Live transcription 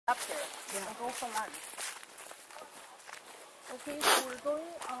up there and go for lunch. Okay, so we're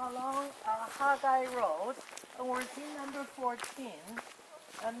going along Shan Gai Road, and we're seeing number 14.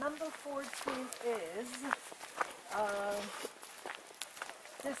 Number 14 is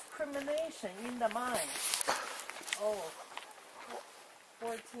discrimination in the mines. Oh,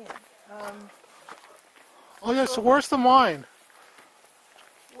 14. Oh yes, so where's the mine?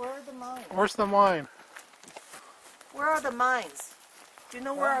 Where are the mines? Where's the mine? Where are the mines? Do you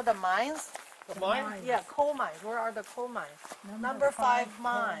know where are the mines? The mine? Yeah, coal mines. Where are the coal mines? Number 5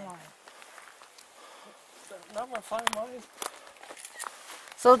 mine. Number 5 mine?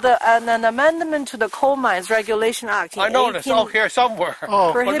 So an amendment to the Coal Mines Regulation Act in I know it's out here somewhere.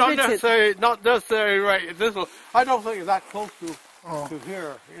 Oh, but not necessarily right. I don't think it's that close to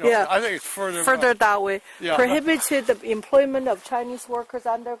here. You know, yeah, I think it's further that way. Yeah. Prohibited the employment of Chinese workers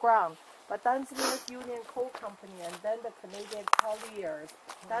underground. But Dunsmuir's Union Coal Company and then the Canadian Colliers,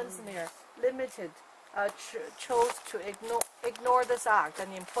 Dunsmuir Limited, chose to ignore this act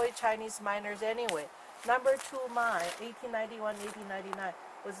and employ Chinese miners anyway. Number 2 mine, 1891-1899,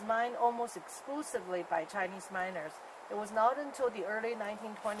 was mined almost exclusively by Chinese miners. It was not until the early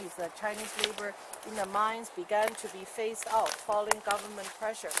 1920s that Chinese labor in the mines began to be phased out following government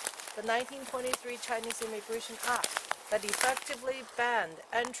pressure. The 1923 Chinese Immigration Act that effectively banned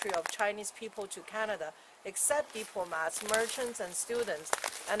entry of Chinese people to Canada, except diplomats, merchants, and students,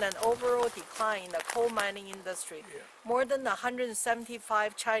 and an overall decline in the coal mining industry. Yeah. More than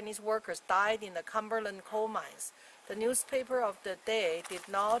 175 Chinese workers died in the Cumberland coal mines. The newspaper of the day did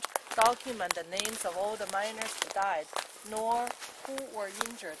not document the names of all the miners who died, nor who were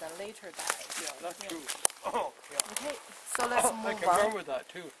injured and later died. Yeah, that's true. Oh, yeah. Okay, so let's move on. I can remember that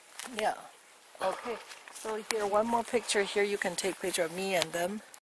too. Yeah. Okay, so here, one more picture here. You can take a picture of me and them.